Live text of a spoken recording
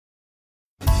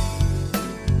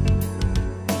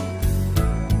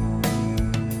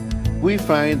we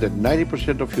find that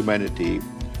 90% of humanity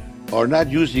are not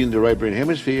using the right brain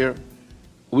hemisphere.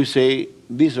 We say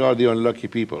these are the unlucky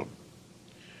people.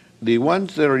 The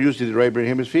ones that are using the right brain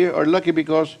hemisphere are lucky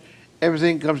because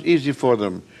everything comes easy for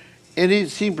them. And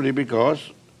it's simply because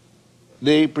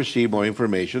they perceive more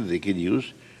information they can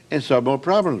use and solve more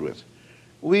problems with.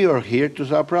 We are here to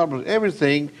solve problems.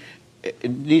 Everything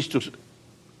needs to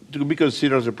be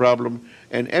considered as a problem,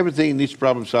 and everything needs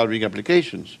problem-solving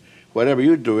applications. Whatever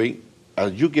you're doing,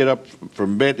 as you get up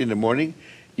from bed in the morning,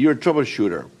 you're a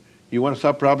troubleshooter. You want to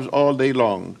solve problems all day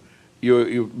long.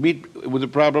 You meet with a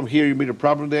problem here, you meet a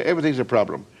problem there, everything's a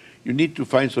problem. You need to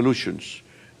find solutions.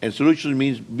 And solutions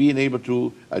means being able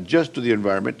to adjust to the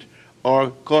environment or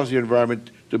cause the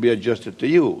environment to be adjusted to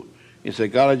you. In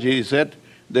psychology, it said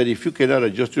that if you cannot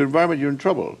adjust to the environment, you're in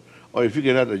trouble. Or if you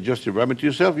cannot adjust the environment to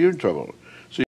yourself, you're in trouble.